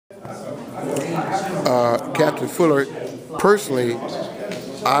Captain Fuller, personally,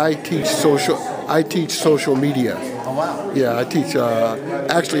 I teach social media. Oh wow! Yeah, I teach.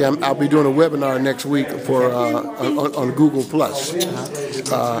 Actually, I'll be doing a webinar next week for on Google Plus.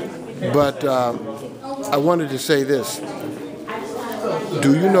 But I wanted to say this.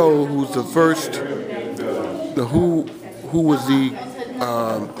 Do you know who's the first? Who was the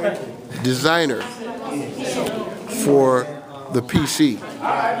designer for the PC?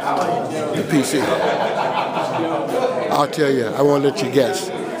 The PC. I'll tell you. I won't let you guess.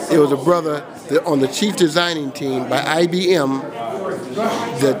 It was a brother on the chief designing team by IBM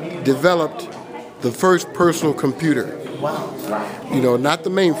that developed the first personal computer. Wow. You know, not the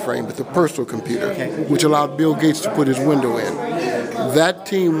mainframe, but the personal computer, which allowed Bill Gates to put his window in. That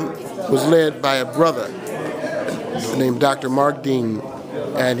team was led by a brother named Dr. Mark Dean,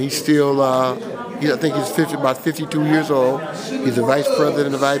 and he's still, I think he's about 52 years old. He's the vice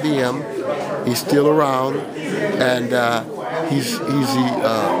president of IBM. He's still around, and he's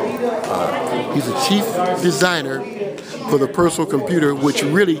the chief designer for the personal computer, which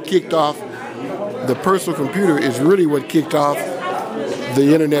really kicked off. The personal computer is really what kicked off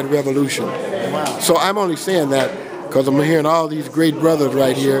the internet revolution. Wow. So I'm only saying that because I'm hearing all these great brothers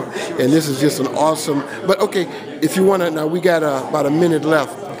right here, and this is just an awesome. But okay, if you want to, now we got about a minute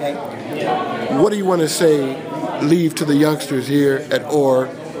left. Okay. What do you want to say, leave to the youngsters here at OR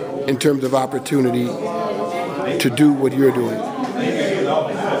in terms of opportunity to do what you're doing?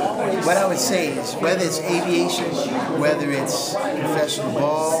 What I would say is, whether it's aviation, whether it's professional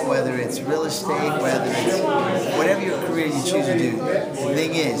ball, whether it's real estate, whether it's whatever your career you choose to do, the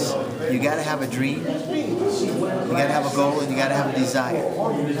thing is, you got to have a dream, you got to have a goal, and you got to have a desire.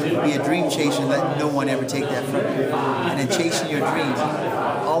 Be a dream chaser and let no one ever take that from you. And in chasing your dreams,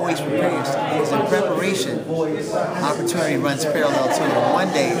 always prepare yourself. Because in preparation, opportunity runs parallel to it. And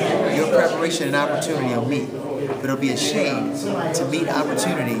one day, your preparation and opportunity will meet. But it'll be a shame to meet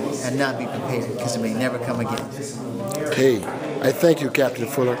opportunity and not be prepared, because it may never come again. Hey, I thank you, Captain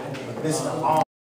Fuller.